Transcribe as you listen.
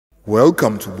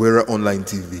Welcome to Wera Online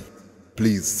TV.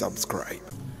 Please subscribe.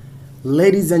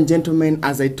 Ladies and gentlemen,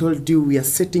 as I told you, we are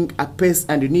setting a pace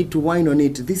and you need to wine on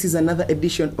it. This is another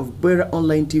edition of Wera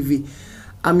Online TV.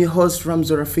 I'm your host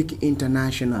Ramzo Rafiki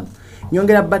International.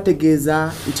 Nyongera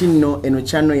bategeza ntino eno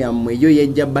channel ya mwe yo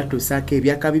yejja batusaka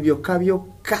ebyakabi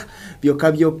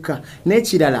byokka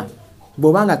n'ekirala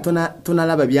bobanga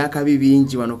tonalaba byakabi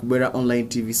bingi wano ku Wera Online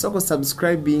TV. Soko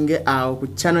subscribing ku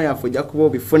channel yafu ojja kuba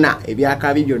obifuna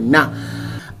ebyakabi byonna.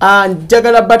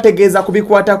 Njagala bategeza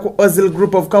kubikwata ku Ozil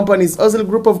Group of Companies. Ozil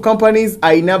Group of Companies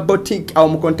aina boutique au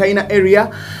mu container area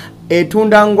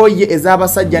etunda ngoye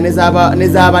ez'abasajja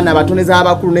n'ez'abaana bato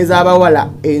n'ez'abakulu n'ez'abawala,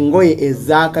 engoye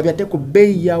ez'akabyate ku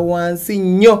bbeeyi ya wansi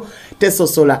nnyo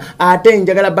tesosola. Ate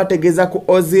njagala bategeza ku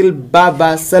Ozil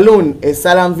Barber Saloon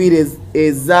esala nviiri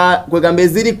kwegamba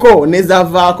eziriko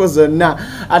n'ezavaako zonna.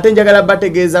 Ate njagala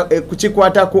bategeza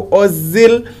kukikwata ku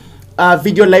Ozil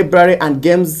Video Library and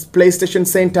Games PlayStation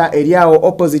Center eriawo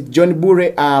opposite John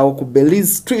Bure ku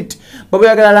Belize Street. Babo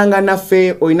yagala langa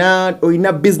naffe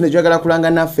oina business yagala kulanga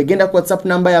naffe genda ku WhatsApp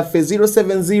number ya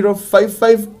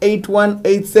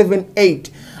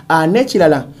 0705581878.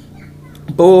 Nekirala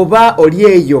boba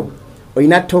olieyo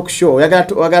oina talk show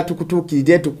yagala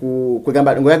tukutukiride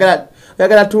kwegamba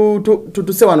yagala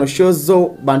tutuse wano shows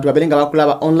zo bantu babelenga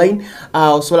bakulaba online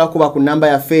osobola kuba ku number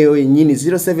ya feyo yenyini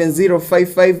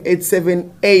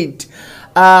 07055878.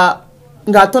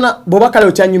 Ngatona boba kale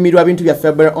ochanyumirwa bintu bya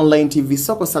Wera Online TV.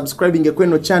 Soko subscribing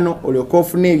kweno channel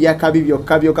oliokofune byakabi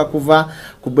byokka kuva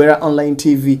ku Wera Online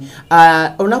TV.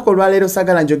 Onako lwalero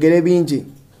sagala njogere bingi.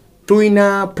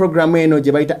 Tuina program eno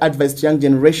gye bayita Advice to Young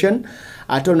Generation.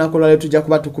 Ate onako lwalero tujja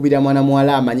kuba tukubira mwana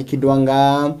muwala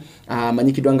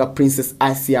amanyikidwanga Princess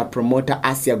Asia, promoter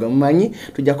Asia gwamumanyi.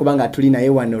 Tujja kubanga tuli naye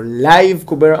wano live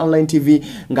ku Wera Online TV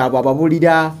nga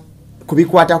babulira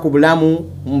kubikwata ku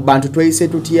bulamu bantu tweyise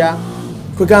tutya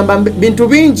kugamba bintu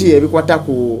bingi ebikwata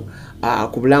ku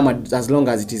bulamu as long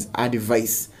as it is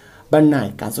advice.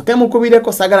 Bannai kansoke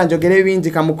mukubireko sagala njogere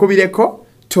bingi kamukubireko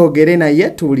togere naye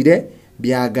tuwulire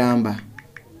byagamba.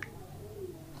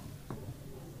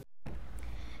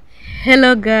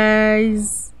 Hello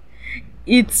guys,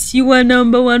 it's your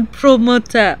number one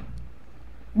promoter.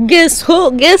 Guess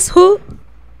who?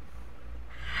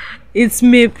 It's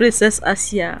me, Princess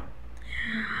Asia.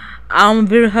 I'm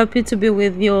very happy to be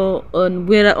with you on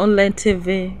Wera Online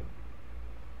TV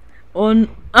on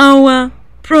our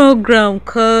program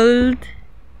called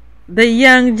The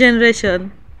Young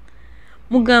Generation.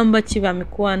 Mugamba chiba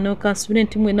mikwano kasubire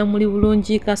nti mwena muli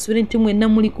bulungi, kasubire nti mwena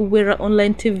muli ku Wera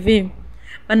Online TV.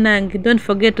 Banangi, don't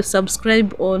forget to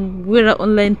subscribe on Wera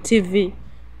Online TV.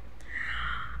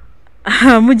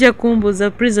 Muja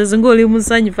kumbuza Princess ngoli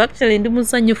musanyifu. Actually ndi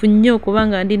musanyifu nnyo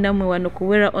kubanga ndi namwe wano ku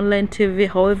Wera Online TV.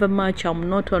 However much I'm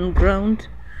not on ground,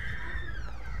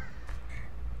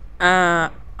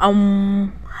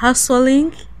 I'm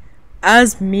hustling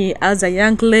as a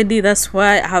young lady. That's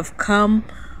why I have come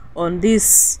on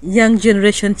this young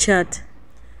generation chat.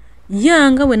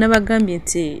 Young when abagambye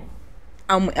nti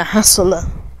I'm a hustler.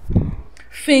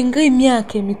 Fenga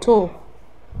emyaka emito.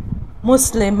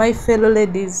 Mostly my fellow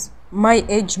ladies, my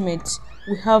age mates,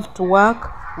 we have to work,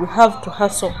 we have to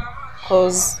hustle,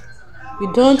 because we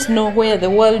don't know where the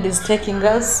world is taking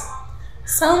us.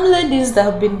 Some ladies that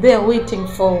have been there waiting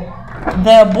for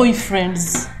their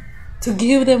boyfriends to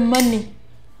give them money.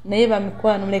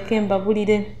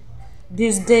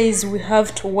 These days we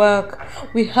have to work.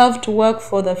 We have to work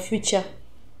for the future.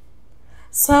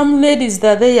 Some ladies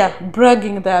that they are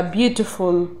bragging they are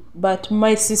beautiful, but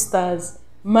my sisters,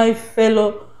 my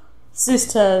fellow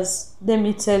sisters, let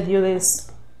me tell you this.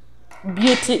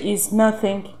 Beauty is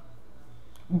nothing.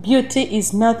 Beauty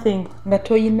is nothing.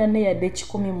 Ngatoyina ne yadde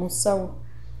kikumi musawo.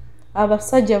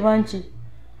 Abasajja bangi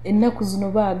ennaku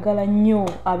zino baagala nnyo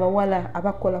abawala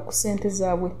abakola ku ssente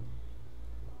zaabwe.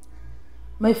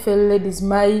 My fellow ladies,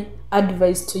 my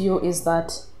advice to you is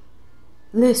that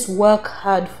let's work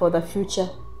hard for the future.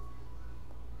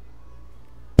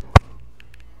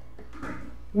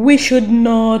 We should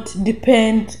not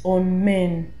depend on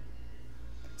men.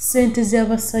 Sente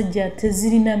z'abasajja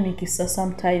tezirina mikisa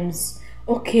sometimes.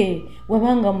 Okay,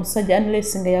 wabanga musajja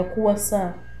unless nga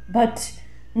yakuwasa, but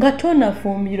nga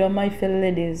tonafumbirwa, my fellow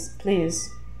ladies,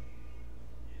 please.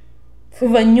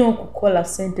 Fuba nnyo okukola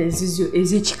sente ezizyo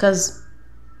ez'ekikazi.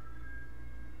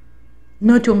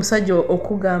 Not omusajja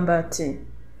okugamba ati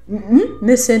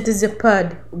ne sente ze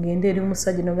pad ugende eri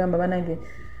omusajja nogamba banange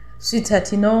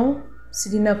sweetheart, no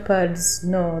sirina pads.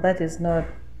 No, that is not.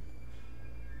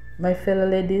 My fellow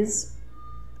ladies,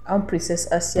 I'm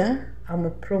Princess Asia. I'm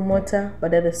a promoter,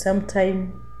 but at the same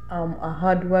time I'm a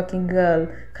hard-working girl.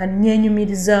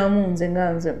 Kanyenyumirizaamu nze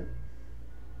nga nze.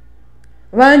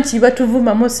 Banchi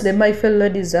batuvuma mostly my fellow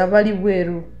ladies abali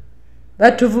bweru.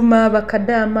 Batuvuma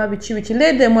bakadama bichi.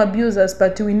 Let them abuse us,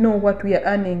 but we know what we are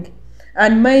earning.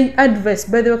 And my advice,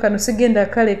 by the way, kanusigenda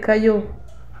kale kayo.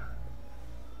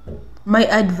 My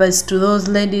advice to those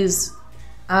ladies,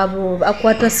 abo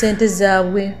akwata sente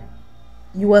zaabwe.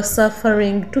 You are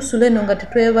suffering. Tusuleno nga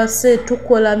tetwebase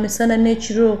tukola misana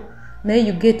n'ekiro. Now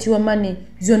you get your money.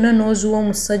 Zona nozu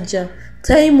omusajja.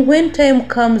 When time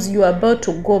comes, you are about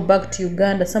to go back to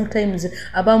Uganda. Sometimes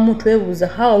abamuntu ebuuza,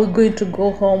 how are we going to go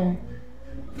home?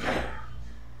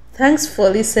 Thanks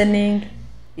for listening.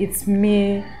 It's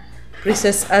me,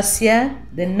 Princess Asia,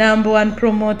 the #1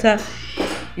 promoter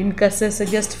in Kasese.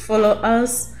 Just follow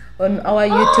us on our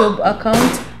YouTube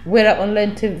account, Wera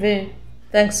Online TV.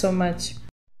 Thanks so much.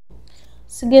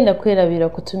 Sigenda kwerabira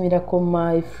kutumirako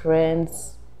my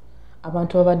friends.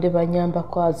 Abantu abadde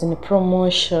banyambako as in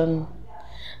promotion.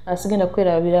 Sigenda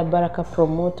kwerabira Baraka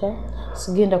Promoter.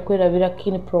 Sigenda kwerabira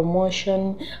King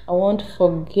Promotion. I won't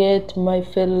forget my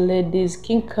fellow ladies,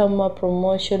 King Kama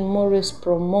Promotion, Morris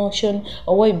Promotion,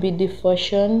 YBD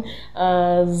Fashion,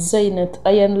 Zainat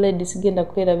Iron Lady. Sigenda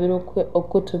kwerabira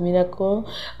okutumirako.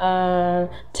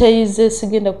 Taize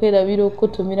sigenda kwerabira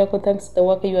okutumirako. Thanks to the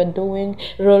work you are doing.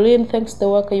 Rolin, thanks to the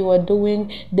work you are doing.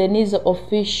 Denise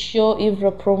Official,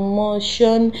 Ivra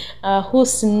Promotion,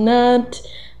 Husnat,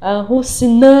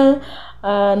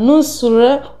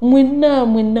 Nusura, Mwina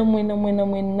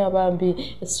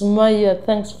Bambi, Sumaya,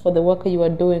 thanks for the work you are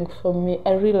doing for me.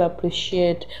 I really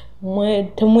appreciate.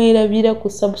 Temwera vida ku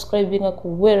subscribing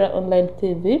ku Wera Online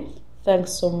TV.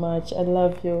 Thanks so much. I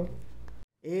love you.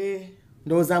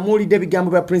 Ndoza mulide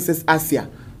bigambo bya Princess Asia.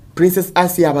 Princess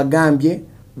Asia abagambye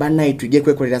banayi tujye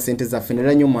kwekolera sente za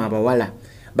fenera nyuma abawala.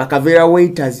 Bakavera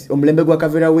waiters, omulembe gwa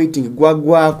kavera waiting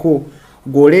gwagwako.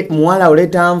 Gole muwala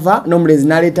oleta nva n'omulezi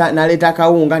naleta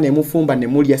kawunga ne mufumba ne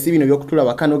mulya si bino byokutula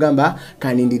wakano gamba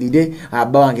kanindiride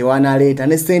abba wange wanaleta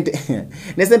ne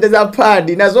sente za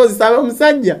padi nazo zisabe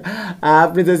omusajja.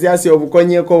 Princess Asia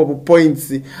obukonyeko obu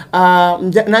points.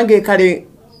 Nange kale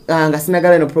nga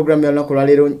sinagala no program ya lunaku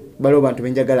lwaleero balo bantu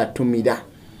benjagala tumira.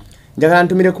 Njagala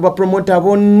ntumire kuba promoter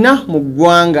bonna mu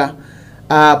ggwanga.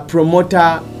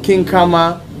 Promoter King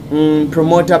Kama,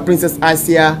 promoter Princess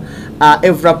Asia,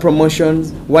 Evra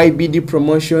Promotions, YBD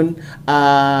Promotion,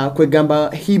 kwegamba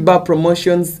Hiba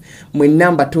Promotions, mwe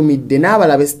namba tumidde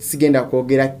n'abalabe sigenda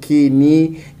kwogera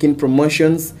Kin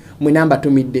Promotions, mwe namba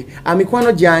tumidde.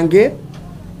 Mikwano gyange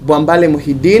Bwambale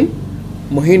Muhidin,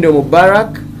 Muhindo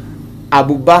Mubarak,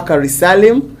 Abubakar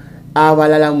Salim,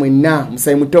 abalala mwena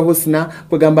Musai Muto Husna,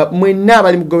 kwegamba mwena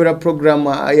bali mugobera program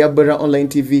ya Wera Online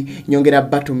TV nyongera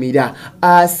batumira.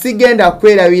 Sigenda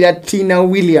kwerabira Tina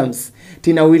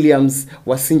Williams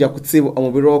wasinja kutsibu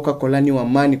omubiroka kolani wa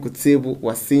mani kutsibu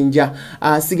wasinja.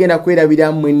 Sigenda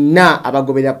kwerabira mwena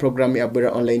abagobera program ya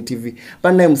Wera Online TV.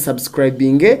 Bana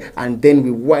subscribing and then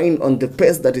we wine on the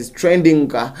pace that is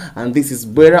trending and this is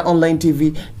Wera Online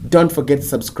TV. Don't forget to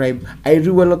subscribe. I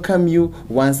really welcome you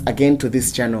once again to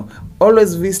this channel.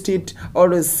 Always visit it,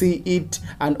 always see it,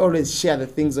 and always share the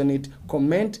things on it.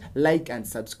 Comment, like, and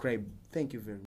subscribe. Thank you very much.